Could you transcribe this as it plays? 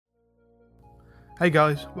Hey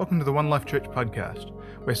guys, welcome to the One Life Church podcast.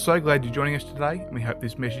 We're so glad you're joining us today, and we hope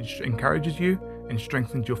this message encourages you and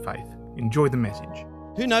strengthens your faith. Enjoy the message.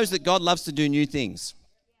 Who knows that God loves to do new things?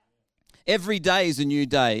 Every day is a new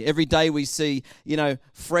day. Every day we see,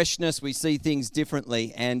 freshness. We see things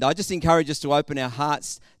differently. And I just encourage us to open our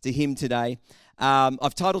hearts to Him today.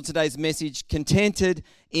 I've titled today's message, Contented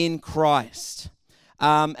in Christ.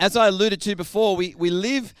 As I alluded to before, we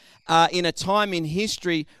live in a time in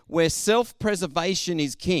history where self-preservation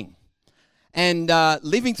is king. And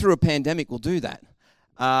living through a pandemic will do that.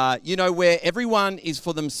 Where everyone is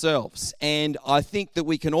for themselves. And I think that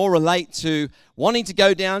we can all relate to wanting to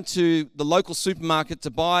go down to the local supermarket to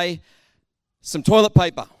buy some toilet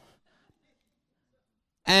paper.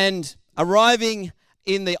 And arriving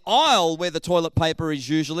in the aisle where the toilet paper is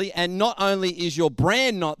usually, and not only is your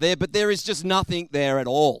brand not there, but there is just nothing there at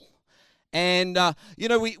all. And,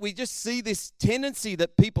 we just see this tendency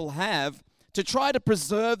that people have to try to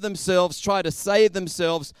preserve themselves, try to save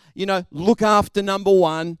themselves, look after number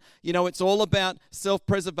one. It's all about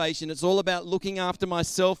self-preservation. It's all about looking after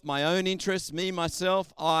myself, my own interests, me,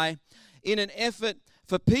 myself, I, in an effort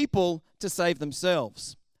for people to save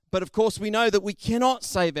themselves. But of course, we know that we cannot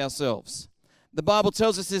save ourselves. The Bible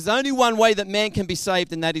tells us there's only one way that man can be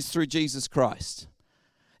saved, and that is through Jesus Christ.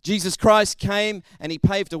 Jesus Christ came and He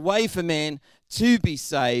paved a way for man to be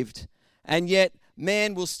saved, and yet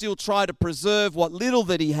man will still try to preserve what little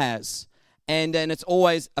that he has, and it's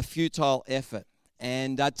always a futile effort.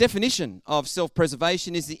 And definition of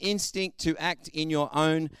self-preservation is the instinct to act in your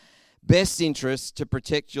own best interest to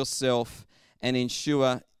protect yourself and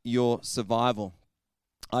ensure your survival.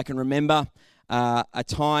 I can remember a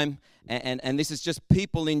time, and this is just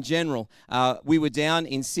people in general. We were down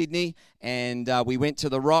in Sydney, and we went to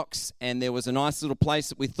the Rocks, and there was a nice little place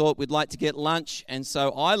that we thought we'd like to get lunch, and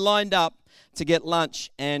so I lined up to get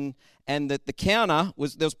lunch, and the counter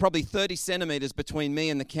there was probably 30 centimeters between me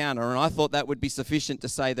and the counter, and I thought that would be sufficient to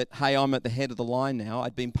say that, hey, I'm at the head of the line now.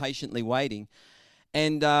 I'd been patiently waiting,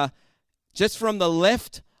 and just from the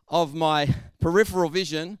left of my peripheral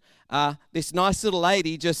vision, this nice little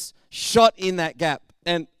lady just shot in that gap,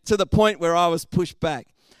 and to the point where I was pushed back.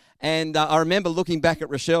 And I remember looking back at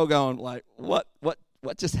Rochelle going like, what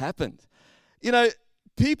just happened?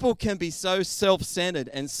 People can be so self-centered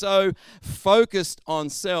and so focused on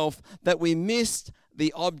self that we missed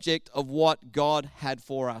the object of what God had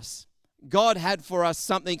for us. God had for us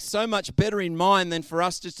something so much better in mind than for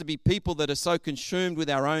us just to be people that are so consumed with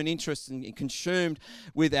our own interests and consumed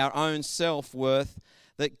with our own self-worth,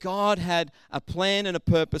 that God had a plan and a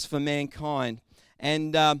purpose for mankind.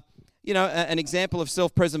 And an example of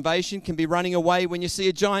self-preservation can be running away when you see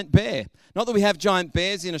a giant bear. Not that we have giant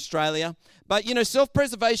bears in Australia, but,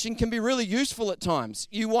 self-preservation can be really useful at times.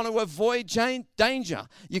 You want to avoid danger.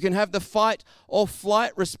 You can have the fight or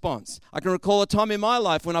flight response. I can recall a time in my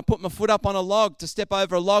life when I put my foot up on a log to step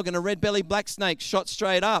over a log, and a red-bellied black snake shot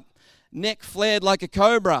straight up. Neck flared like a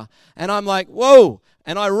cobra. And I'm like, whoa,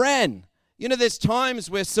 and I ran. There's times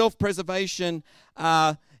where self-preservation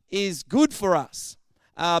is good for us.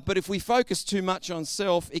 But if we focus too much on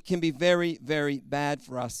self, it can be very, very bad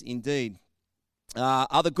for us indeed.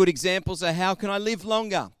 Other good examples are, how can I live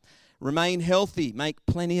longer, remain healthy, make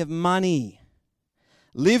plenty of money,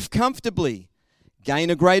 live comfortably, gain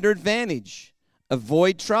a greater advantage,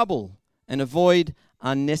 avoid trouble, and avoid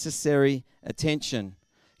unnecessary attention.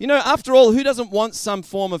 After all, who doesn't want some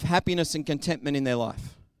form of happiness and contentment in their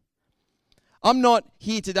life? I'm not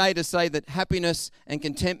here today to say that happiness and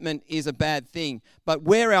contentment is a bad thing, but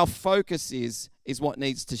where our focus is what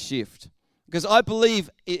needs to shift. Because I believe,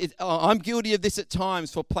 I'm guilty of this at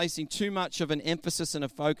times, for placing too much of an emphasis and a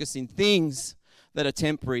focus in things that are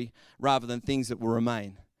temporary rather than things that will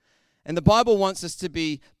remain. And the Bible wants us to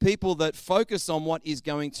be people that focus on what is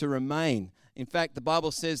going to remain. In fact, the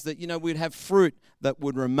Bible says that, we'd have fruit that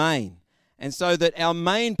would remain. And so that our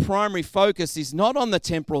main primary focus is not on the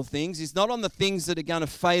temporal things, is not on the things that are going to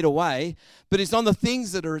fade away, but is on the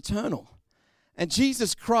things that are eternal. And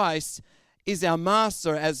Jesus Christ is our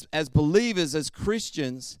master as believers, as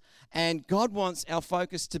Christians, and God wants our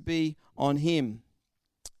focus to be on Him.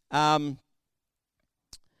 God's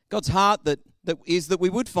heart that is that we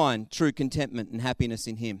would find true contentment and happiness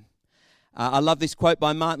in Him. I love this quote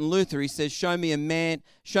by Martin Luther. He says, show me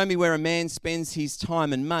where a man spends his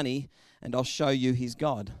time and money, and I'll show you his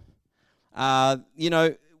God.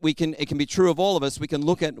 It can be true of all of us. We can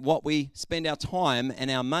look at what we spend our time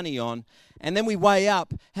and our money on, And then we weigh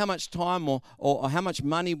up how much time or how much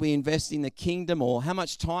money we invest in the kingdom, or how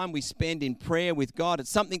much time we spend in prayer with God. It's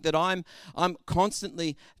something that I'm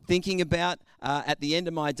constantly thinking about at the end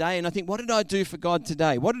of my day. And I think, what did I do for God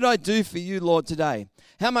today? What did I do for you, Lord, today?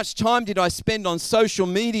 How much time did I spend on social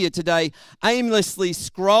media today, aimlessly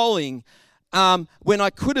scrolling, when I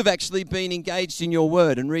could have actually been engaged in your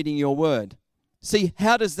word and reading your word? See,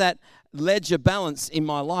 how does that ledger balance in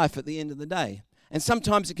my life at the end of the day? And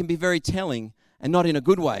sometimes it can be very telling, and not in a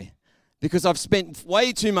good way, because I've spent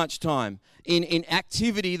way too much time in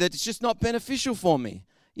activity that's just not beneficial for me.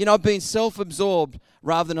 You know, I've been self-absorbed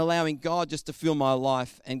rather than allowing God just to fill my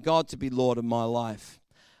life and God to be Lord of my life.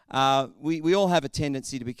 We all have a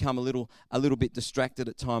tendency to become a little bit distracted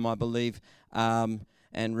at time, I believe.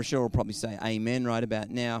 And Rochelle will probably say amen right about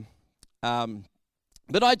now.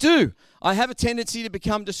 But I do. I have a tendency to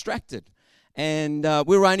become distracted. And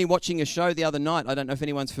we were only watching a show the other night. I don't know if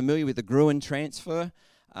anyone's familiar with the Gruen Transfer,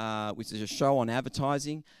 which is a show on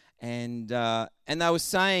advertising. And they were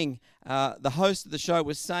saying, the host of the show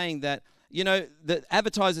was saying that, you know, that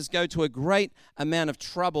advertisers go to a great amount of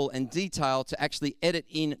trouble and detail to actually edit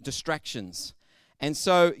in distractions. And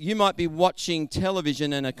so you might be watching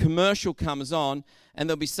television and a commercial comes on and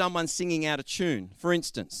there'll be someone singing out of tune, for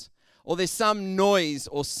instance. Or there's some noise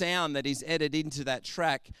or sound that is edited into that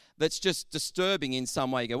track that's just disturbing in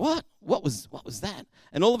some way. You go, what? What was that?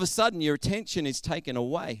 And all of a sudden your attention is taken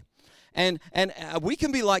away. And we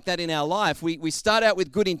can be like that in our life. We start out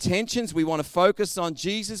with good intentions. We want to focus on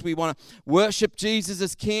Jesus. We want to worship Jesus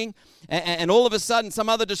as King. And all of a sudden, some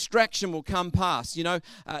other distraction will come past. You know,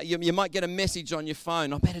 you might get a message on your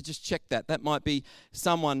phone. I better just check that. That might be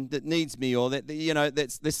someone that needs me, or that, you know,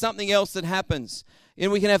 there's something else that happens.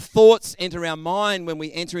 And we can have thoughts enter our mind when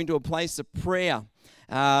we enter into a place of prayer.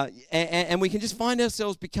 And we can just find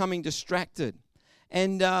ourselves becoming distracted.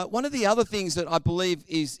 And one of the other things that I believe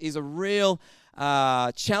is a real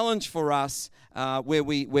challenge for us where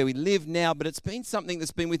we live now, but it's been something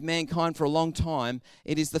that's been with mankind for a long time.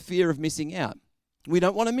 It is the fear of missing out. We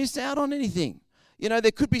don't want to miss out on anything. You know,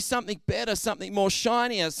 there could be something better, something more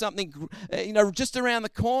shinier, something, you know, just around the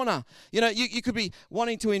corner. You know, you could be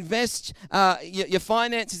wanting to invest your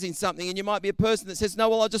finances in something, and you might be a person that says, no,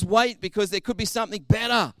 well, I'll just wait because there could be something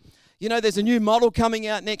better. You know, there's a new model coming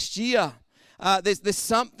out next year. There's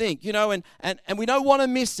something, you know, and we don't want to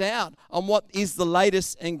miss out on what is the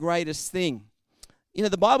latest and greatest thing. You know,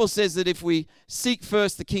 the Bible says that if we seek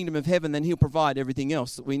first the kingdom of heaven, then He'll provide everything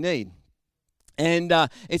else that we need. And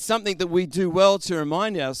it's something that we do well to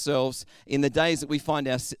remind ourselves in the days that we find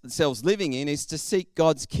ourselves living in, is to seek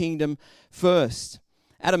God's kingdom first.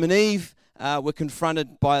 Adam and Eve were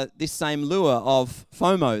confronted by this same lure of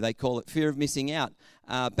FOMO, they call it, fear of missing out,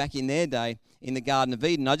 back in their day in the Garden of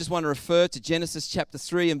Eden. I just want to refer to Genesis chapter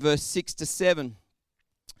 3 and verse 6 to 7.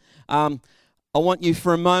 I want you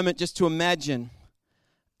for a moment just to imagine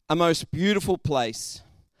a most beautiful place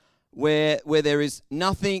where there is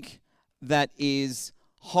nothing that is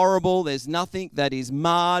horrible, there's nothing that is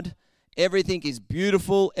marred, everything is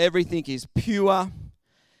beautiful, everything is pure.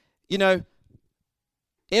 You know,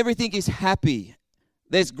 everything is happy.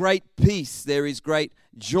 There's great peace, there is great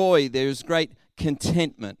joy, there is great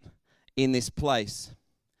contentment in this place.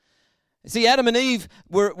 See, Adam and Eve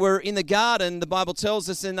were in the garden, the Bible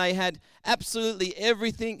tells us, and they had absolutely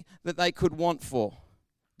everything that they could want for.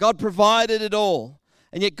 God provided it all.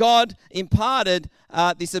 And yet God imparted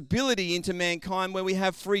this ability into mankind where we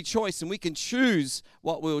have free choice, and we can choose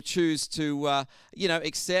what we'll choose to,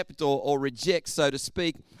 accept or reject, so to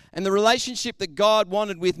speak. And the relationship that God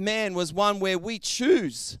wanted with man was one where we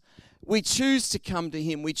choose. We choose to come to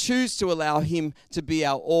Him. We choose to allow Him to be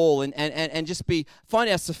our all and just find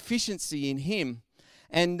our sufficiency in Him.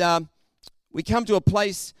 And we come to a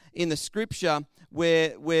place in the Scripture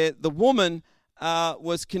where the woman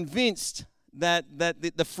was convinced that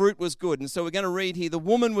the fruit was good. And so we're going to read here, the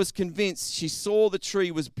woman was convinced. She saw the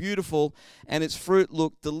tree was beautiful and its fruit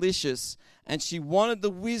looked delicious, and she wanted the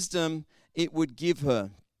wisdom it would give her.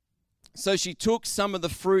 So she took some of the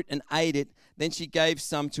fruit and ate it. Then she gave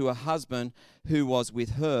some to her husband who was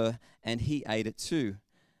with her, and he ate it too.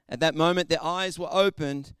 At that moment their eyes were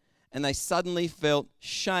opened, and they suddenly felt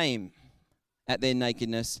shame at their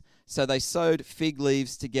nakedness. So they sewed fig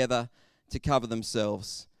leaves together to cover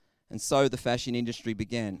themselves. And so the fashion industry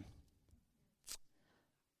began.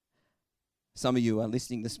 Some of you are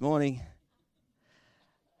listening this morning.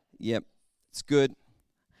 Yep, it's good.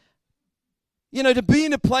 You know, to be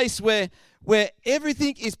in a place where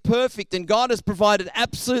everything is perfect and God has provided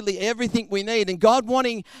absolutely everything we need, and God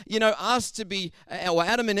wanting, us to be, or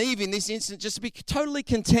Adam and Eve in this instance, just to be totally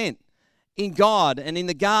content in God and in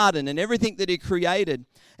the garden and everything that he created.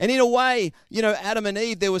 And in a way, Adam and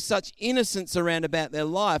Eve, there was such innocence around about their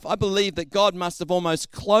life. I believe that God must have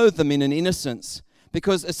almost clothed them in an innocence,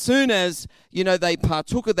 because as soon as, they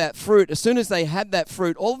partook of that fruit, as soon as they had that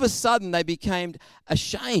fruit, all of a sudden they became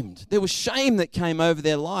ashamed. There was shame that came over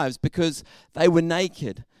their lives because they were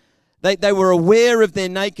naked. They were aware of their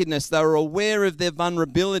nakedness. They were aware of their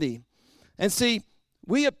vulnerability. And see,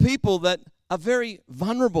 we are people that are very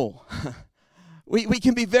vulnerable. We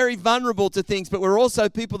can be very vulnerable to things, but we're also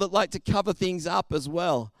people that like to cover things up as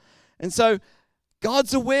well. And so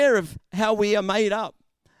God's aware of how we are made up.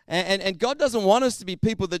 And God doesn't want us to be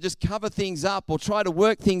people that just cover things up or try to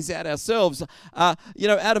work things out ourselves.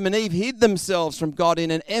 Adam and Eve hid themselves from God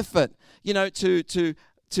in an effort,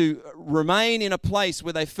 to remain in a place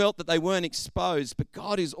where they felt that they weren't exposed. But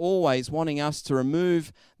God is always wanting us to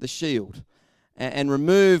remove the shield and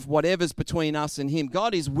remove whatever's between us and him.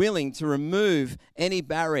 God is willing to remove any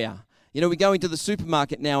barrier. We go into the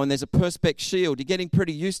supermarket now and there's a Perspex shield. You're getting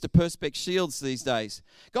pretty used to Perspex shields these days.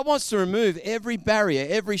 God wants to remove every barrier,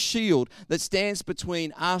 every shield that stands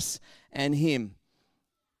between us and him.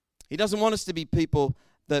 He doesn't want us to be people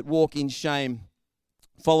that walk in shame,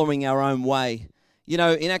 following our own way.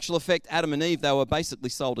 In actual effect, Adam and Eve, they were basically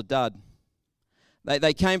sold a dud.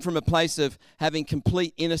 They came from a place of having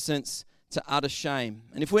complete innocence to utter shame.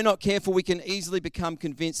 And if we're not careful, we can easily become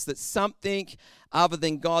convinced that something other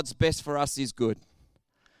than God's best for us is good.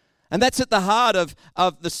 And that's at the heart of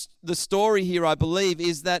the story here, I believe,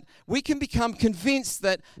 is that we can become convinced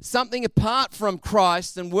that something apart from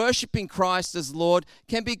Christ and worshiping Christ as Lord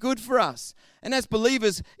can be good for us. And as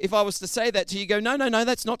believers, if I was to say that to you, go, no,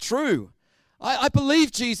 that's not true. I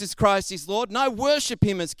believe Jesus Christ is Lord and I worship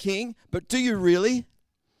him as King, but do you really?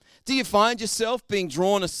 Do you find yourself being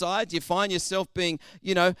drawn aside? Do you find yourself being,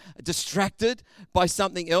 distracted by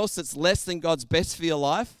something else that's less than God's best for your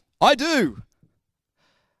life? I do.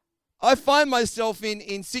 I find myself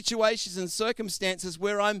in situations and circumstances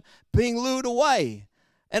where I'm being lured away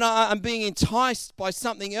and I'm being enticed by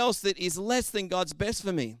something else that is less than God's best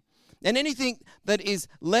for me. And anything that is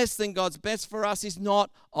less than God's best for us is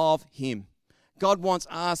not of him. God wants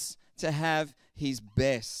us to have his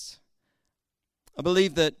best. I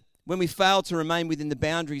believe that when we fail to remain within the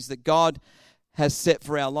boundaries that God has set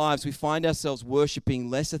for our lives, we find ourselves worshiping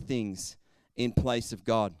lesser things in place of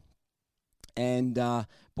God. And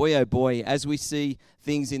boy, oh boy, as we see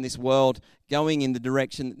things in this world going in the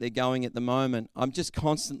direction that they're going at the moment, I'm just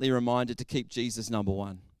constantly reminded to keep Jesus number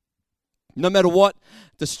one. No matter what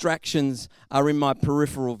distractions are in my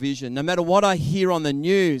peripheral vision, no matter what I hear on the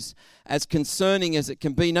news, as concerning as it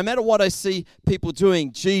can be, no matter what I see people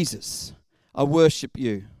doing, Jesus, I worship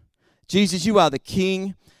you. Jesus, you are the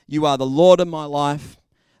King. You are the Lord of my life.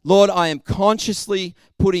 Lord, I am consciously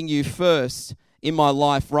putting you first in my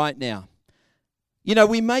life right now.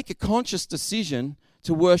 We make a conscious decision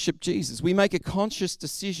to worship Jesus. We make a conscious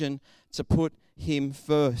decision to put him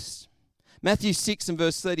first. Matthew 6 and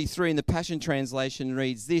verse 33 in the Passion Translation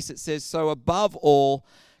reads this. It says, "So above all,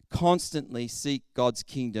 constantly seek God's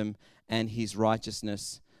kingdom and his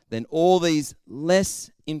righteousness. Then all these less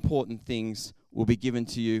important things will be given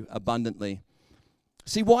to you abundantly."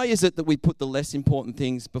 See, why is it that we put the less important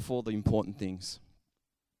things before the important things?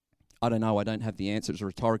 I don't know. I don't have the answer. It's a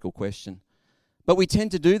rhetorical question. But we tend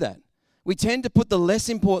to do that. We tend to put the less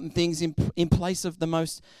important things in place of the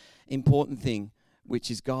most important thing, which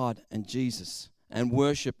is God and Jesus and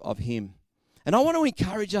worship of him. And I want to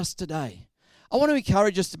encourage us today. I want to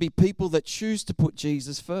encourage us to be people that choose to put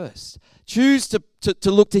Jesus first. Choose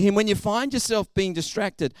to look to him when you find yourself being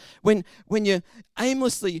distracted, when you're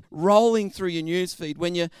aimlessly rolling through your news feed,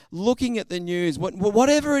 when you're looking at the news,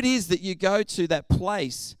 whatever it is that you go to that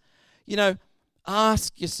place,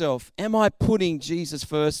 ask yourself, am I putting Jesus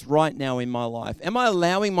first right now in my life? Am I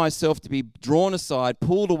allowing myself to be drawn aside,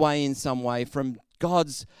 pulled away in some way from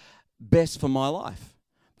God's best for my life?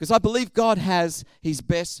 Because I believe God has his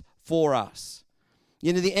best for us.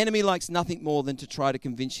 The enemy likes nothing more than to try to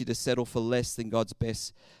convince you to settle for less than God's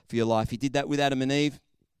best for your life. He did that with Adam and Eve,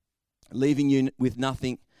 leaving you with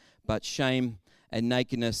nothing but shame and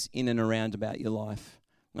nakedness in and around about your life.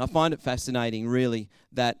 And I find it fascinating, really,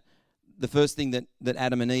 that the first thing that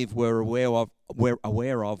Adam and Eve were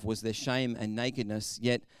aware of was their shame and nakedness,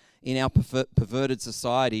 yet in our perverted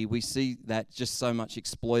society, we see that just so much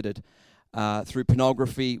exploited. Through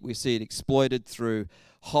pornography, we see it exploited through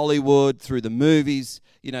Hollywood, through the movies,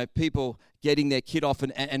 people getting their kid off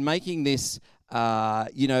and making this,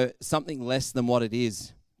 something less than what it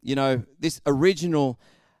is. This original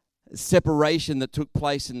separation that took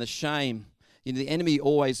place in the shame, the enemy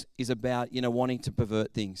always is about, wanting to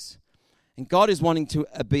pervert things. And God is wanting to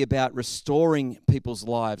be about restoring people's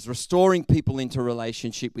lives, restoring people into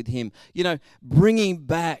relationship with Him, bringing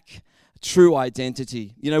back true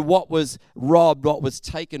identity. What was robbed, what was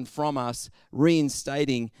taken from us,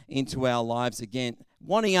 reinstating into our lives again,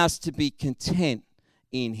 wanting us to be content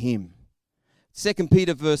in Him. 2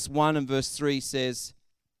 Peter verse 1 and verse 3 says,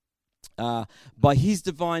 by His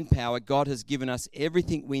divine power, God has given us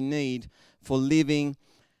everything we need for living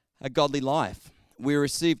a godly life. We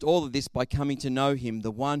received all of this by coming to know Him,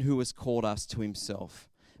 the one who has called us to Himself,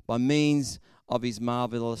 by means of His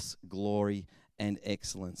marvelous glory and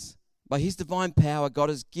excellence. By His divine power, God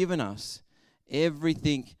has given us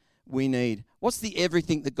everything we need. What's the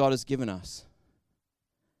everything that God has given us?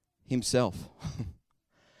 Himself.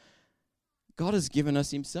 God has given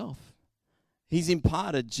us Himself. He's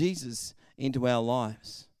imparted Jesus into our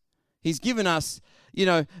lives. He's given us,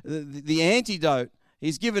 the antidote.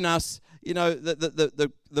 He's given us,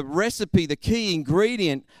 the recipe, the key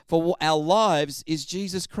ingredient for our lives is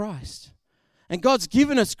Jesus Christ. And God's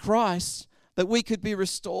given us Christ that we could be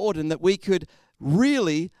restored and that we could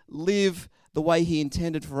really live the way He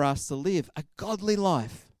intended for us to live, a godly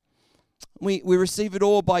life. We receive it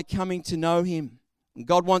all by coming to know Him.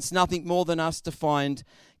 God wants nothing more than us to find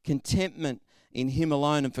contentment in Him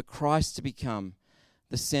alone and for Christ to become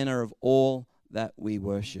the center of all that we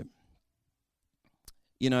worship.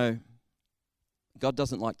 God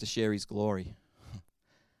doesn't like to share His glory.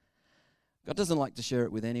 God doesn't like to share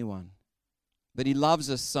it with anyone. But He loves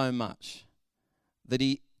us so much that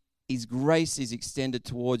His grace is extended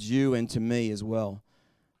towards you and to me as well.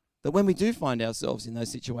 That when we do find ourselves in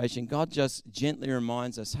those situations, God just gently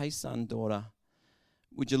reminds us, hey son, daughter,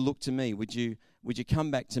 would you look to me? Would you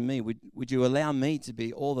come back to me? Would you allow me to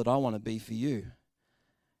be all that I want to be for you?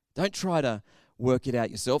 Don't try to work it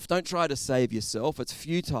out yourself. Don't try to save yourself. It's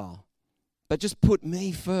futile. But just put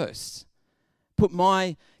me first. Put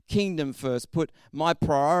my kingdom first. Put my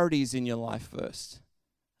priorities in your life first.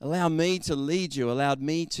 Allow me to lead you. Allow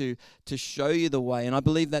me to show you the way. And I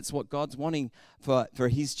believe that's what God's wanting for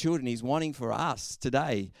His children. He's wanting for us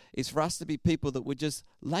today is for us to be people that would just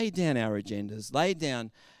lay down our agendas, lay down,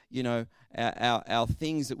 our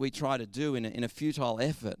things that we try to do in a futile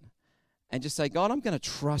effort and just say, God, I'm going to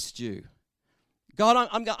trust you. God,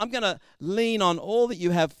 I'm going to lean on all that you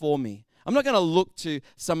have for me. I'm not going to look to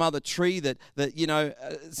some other tree that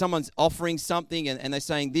someone's offering something and they're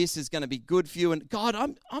saying this is going to be good for you. And God,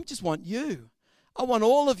 I just want you. I want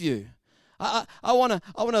all of you. I want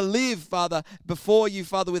to live, Father, before you,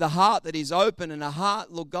 Father, with a heart that is open and a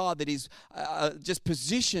heart, Lord God, that is just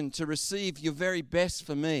positioned to receive your very best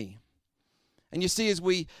for me. And you see, as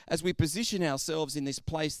we position ourselves in this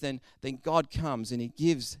place, then God comes and He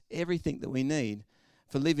gives everything that we need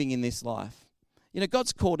for living in this life.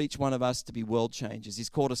 God's called each one of us to be world changers. He's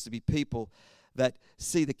called us to be people that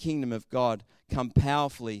see the kingdom of God come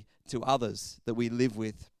powerfully to others that we live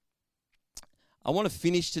with. I want to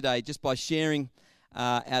finish today just by sharing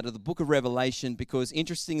out of the book of Revelation, because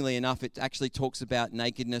interestingly enough, it actually talks about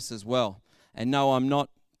nakedness as well. And no, I'm not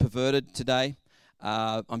perverted today.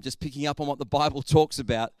 I'm just picking up on what the Bible talks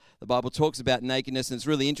about. The Bible talks about nakedness, and it's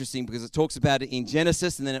really interesting because it talks about it in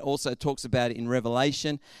Genesis, and then it also talks about it in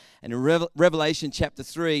Revelation. And in Revelation chapter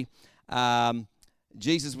 3,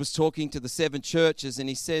 Jesus was talking to the 7 churches, and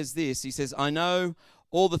He says this. He says, I know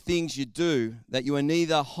all the things you do, that you are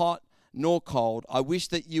neither hot nor cold. I wish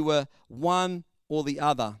that you were one or the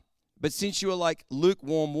other. But since you are like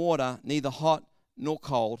lukewarm water, neither hot nor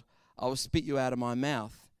cold, I will spit you out of my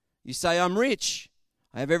mouth. You say, I'm rich.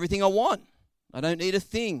 I have everything I want. I don't need a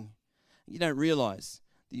thing. You don't realize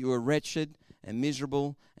that you are wretched and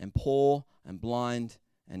miserable and poor and blind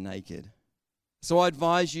and naked. So I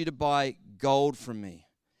advise you to buy gold from me,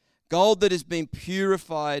 gold that has been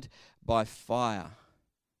purified by fire.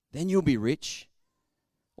 Then you'll be rich.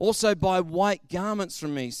 Also buy white garments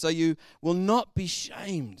from me, so you will not be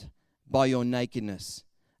shamed by your nakedness,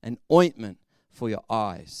 and ointment for your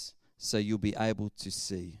eyes, so you'll be able to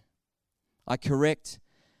see. I correct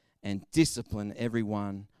and discipline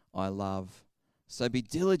everyone I love. So be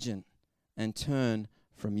diligent and turn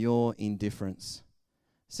from your indifference.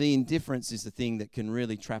 See, indifference is the thing that can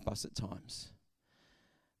really trap us at times.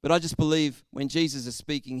 But I just believe when Jesus is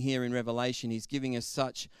speaking here in Revelation, He's giving us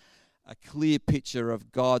such a clear picture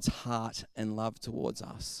of God's heart and love towards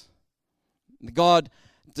us. God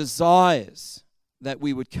desires that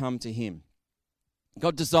we would come to Him.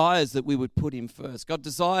 God desires that we would put Him first. God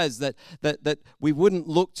desires that we wouldn't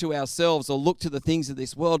look to ourselves or look to the things of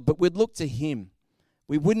this world, but we'd look to Him.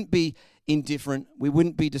 We wouldn't be indifferent. We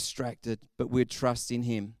wouldn't be distracted, but we'd trust in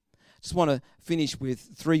Him. Just want to finish with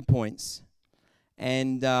 3 points.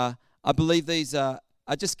 And I I believe these are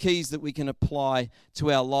just keys that we can apply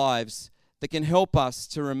to our lives that can help us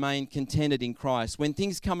to remain contented in Christ. When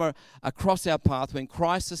things come across our path, when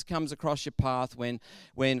crisis comes across your path, when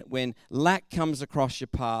lack comes across your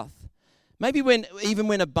path, maybe even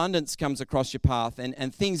when abundance comes across your path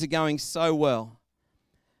and things are going so well,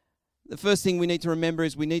 the first thing we need to remember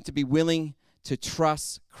is we need to be willing to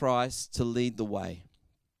trust Christ to lead the way.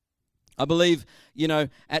 I believe,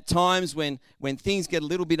 at times when things get a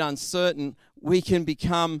little bit uncertain, we can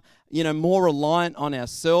become, more reliant on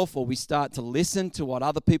ourselves, or we start to listen to what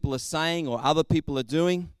other people are saying or other people are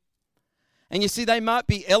doing. And you see, there might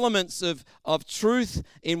be elements of truth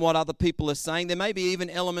in what other people are saying. There may be even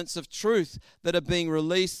elements of truth that are being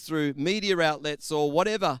released through media outlets or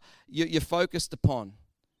whatever you're focused upon.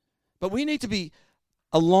 But we need to be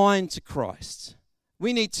aligned to Christ.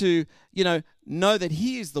 We need to, know that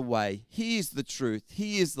He is the way, He is the truth,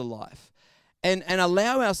 He is the life. And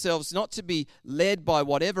allow ourselves not to be led by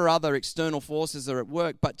whatever other external forces are at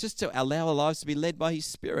work, but just to allow our lives to be led by His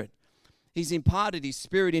Spirit. He's imparted His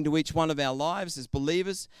Spirit into each one of our lives as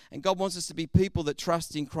believers, and God wants us to be people that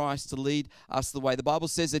trust in Christ to lead us the way. The Bible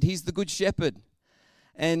says that He's the Good Shepherd.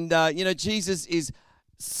 And, Jesus is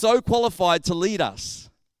so qualified to lead us.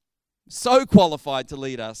 So qualified to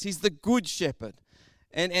lead us. He's the Good Shepherd.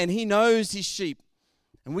 And He knows His sheep.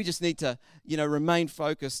 And we just need to, remain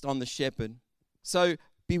focused on the shepherd. So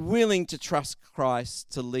be willing to trust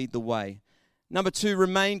Christ to lead the way. Number 2,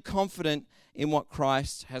 remain confident in what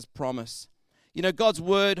Christ has promised. God's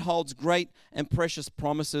word holds great and precious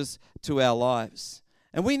promises to our lives.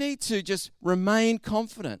 And we need to just remain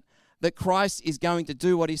confident that Christ is going to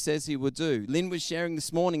do what He says He will do. Lynn was sharing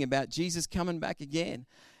this morning about Jesus coming back again.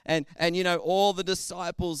 And all the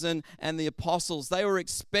disciples and the apostles, they were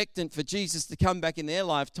expectant for Jesus to come back in their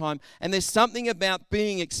lifetime. And there's something about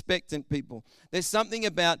being expectant, people. There's something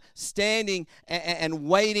about standing and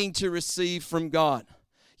waiting to receive from God.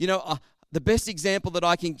 The best example that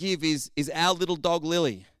I can give is our little dog,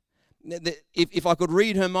 Lily. If I could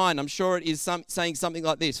read her mind, I'm sure it is saying something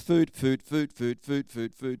like this: food, food, food, food, food,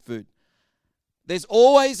 food, food, food. There's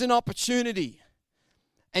always an opportunity,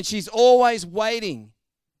 and she's always waiting.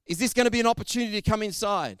 Is this going to be an opportunity to come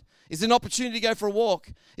inside? Is it an opportunity to go for a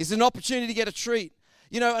walk? Is it an opportunity to get a treat?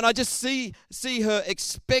 And I just see her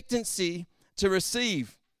expectancy to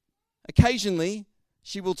receive. Occasionally,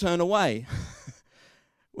 she will turn away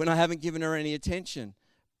when I haven't given her any attention.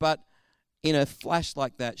 But in a flash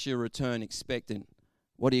like that, she'll return expectant.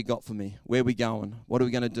 What do you got for me? Where are we going? What are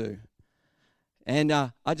we going to do? And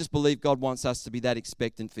I just believe God wants us to be that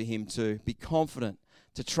expectant for Him too. Be confident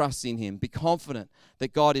to trust in Him. Be confident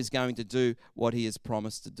that God is going to do what He has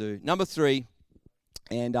promised to do. Number 3,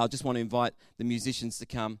 and I just want to invite the musicians to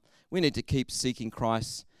come. We need to keep seeking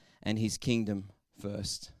Christ and His kingdom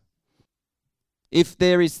first. If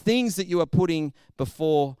there is things that you are putting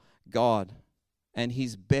before God and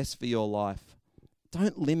His best for your life,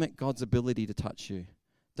 don't limit God's ability to touch you.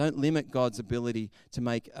 Don't limit God's ability to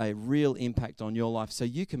make a real impact on your life so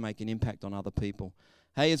you can make an impact on other people.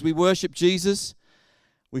 Hey, as we worship Jesus,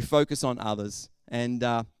 we focus on others. And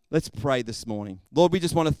let's pray this morning. Lord, we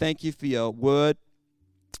just want to thank You for Your word.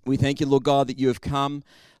 We thank You, Lord God, that You have come,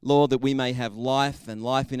 Lord, that we may have life and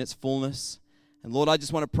life in its fullness. And Lord, I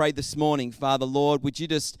just want to pray this morning, Father, Lord, would You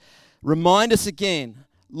just remind us again,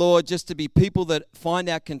 Lord, just to be people that find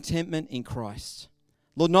our contentment in Christ.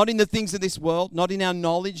 Lord, not in the things of this world, not in our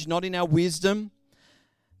knowledge, not in our wisdom,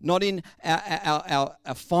 not in our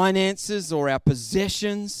finances or our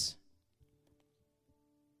possessions,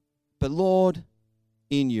 but Lord,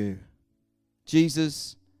 in You.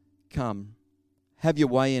 Jesus, come. Have Your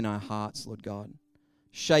way in our hearts, Lord God.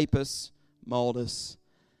 Shape us, mold us.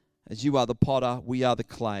 As You are the potter, we are the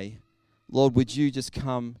clay. Lord, would You just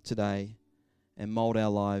come today and mold our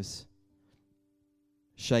lives.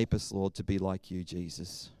 Shape us, Lord, to be like You,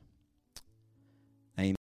 Jesus.